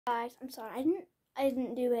Guys, I'm sorry. I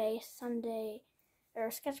didn't do a Sunday or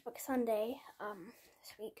a sketchbook Sunday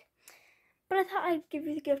this week. But I thought I'd give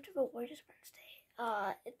you the gift of a Warriors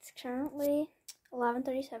Wednesday. It's currently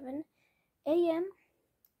 11:37 a.m.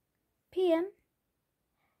 p.m.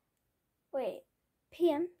 Wait,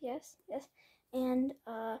 p.m. Yes. And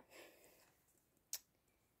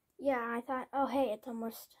yeah, I thought, oh hey, it's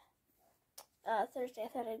almost Thursday. I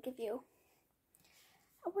thought I'd give you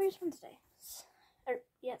a Warriors Wednesday.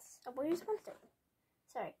 Yes, a Warriors Wednesday.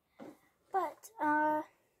 Sorry. But, yeah,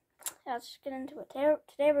 let's just get into it.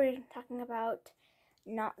 Today we're talking about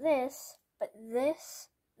not this, but this,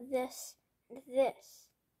 and this.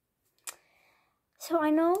 So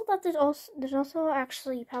I know that there's also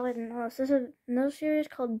actually, you probably didn't know this, there's another series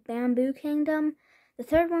called Bamboo Kingdom. The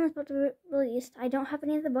third one is about to be released. I don't have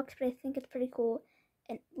any of the books, but I think it's pretty cool.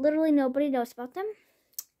 And literally nobody knows about them,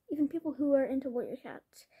 even people who are into warrior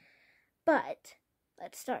cats. But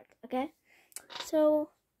let's start, okay? So,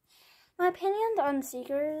 my opinions on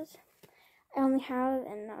Seekers, I only have,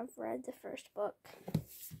 and I've read the first book.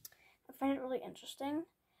 I find it really interesting.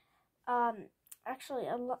 Actually,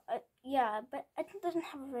 yeah, but I think it doesn't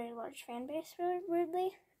have a very large fan base, really,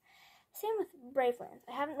 weirdly. Same with Bravelands.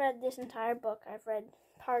 I haven't read this entire book. I've read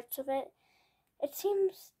parts of it. It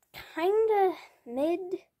seems kinda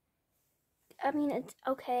mid. I mean, it's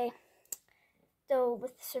okay. Though,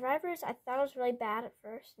 with the Survivors, I thought it was really bad at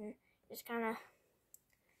first, and just kinda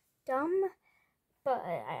dumb, but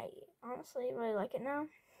I honestly really like it now.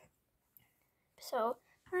 So,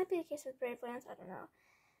 might be the case with Bravelands, I don't know.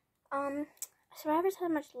 Survivors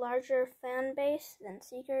had a much larger fan base than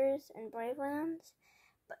Seekers and Bravelands,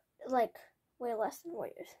 but, like, way less than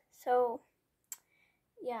Warriors. So,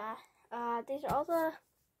 yeah, these are all the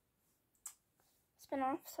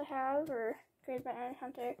spin-offs I have, or created by Erin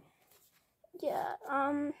Hunter. Yeah,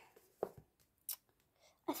 I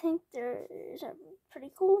think they're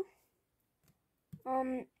pretty cool.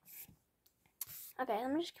 Okay,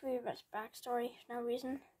 let me just give you a best backstory for no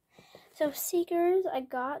reason. So, Seekers, I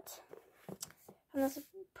got from this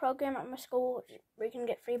program at my school where you can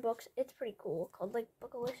get free books. It's pretty cool, called, like,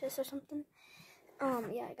 Bookalicious or something.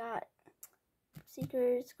 Yeah, I got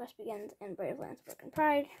Seekers, Quest Begins, and Bravelands, Broken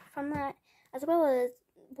Pride from that, as well as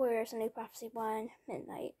Warriors, A New Prophecy 1,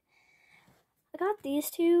 Midnight. I got these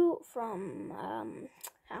two from,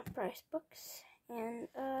 Half Price Books, and,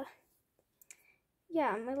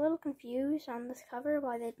 yeah, I'm a little confused on this cover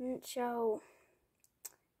why they didn't show.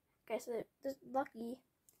 Okay, so there's Lucky,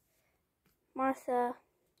 Martha,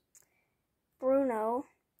 Bruno,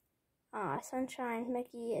 Sunshine,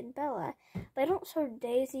 Mickey, and Bella. They don't show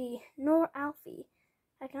Daisy nor Alfie.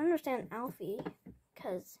 I can understand Alfie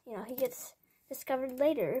because, you know, he gets discovered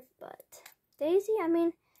later, but Daisy, I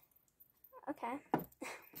mean, okay.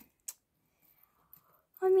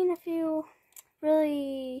 I mean, if you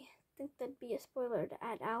really think that'd be a spoiler to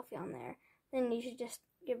add Alfie on there, then you should just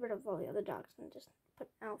get rid of all the other dogs and just put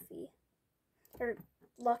Alfie. Or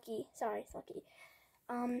Lucky. Sorry, it's Lucky.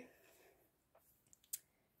 I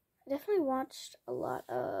definitely watched a lot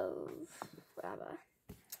of Rabba.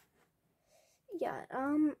 Yeah,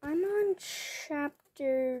 I'm on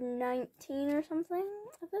chapter 19 or something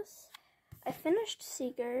of this. I finished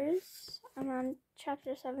Seekers. I'm on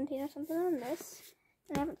chapter 17 or something on this.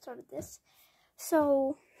 And I haven't started this.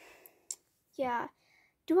 So, yeah.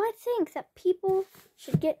 Do I think that people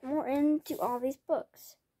should get more into all these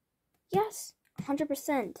books? Yes,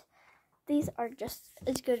 100%. These are just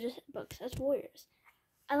as good as books as Warriors.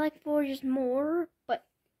 I like Warriors more,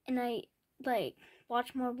 and I, like,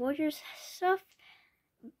 watch more Warriors stuff,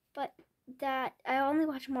 but that I only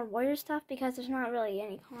watch more Warriors stuff because there's not really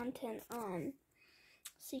any content on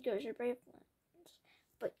Seekers or Bravelands.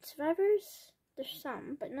 But Survivors, there's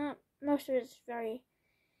some, but not most of it's very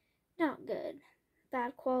not good.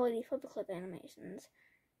 Bad quality flip-a-clip animations.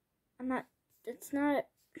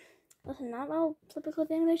 Listen, not all flip-a-clip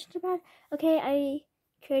animations are bad. Okay, I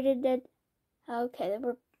created it. Okay,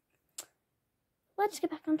 let's get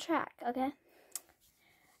back on track, okay?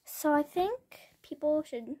 So I think people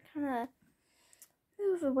should kind of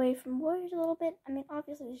move away from Warriors a little bit. I mean,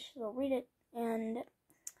 obviously you should still read it, and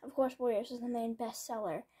of course Warriors is the main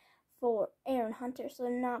bestseller for Erin Hunter, so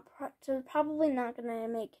they're probably not gonna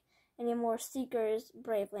make any more Seekers,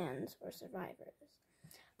 Bravelands, or Survivors.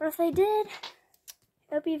 But if they did,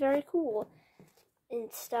 it would be very cool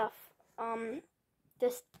and stuff.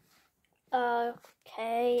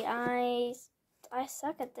 Okay, I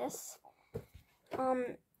suck at this.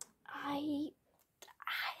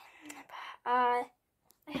 I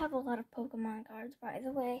have a lot of Pokemon cards, by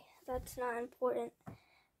the way. That's not important.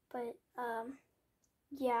 But,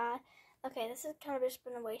 yeah. Okay, this has kind of just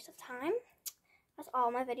been a waste of time. That's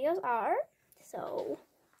all my videos are. So,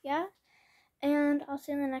 yeah. And I'll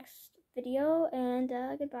see you in the next video, and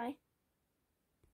goodbye.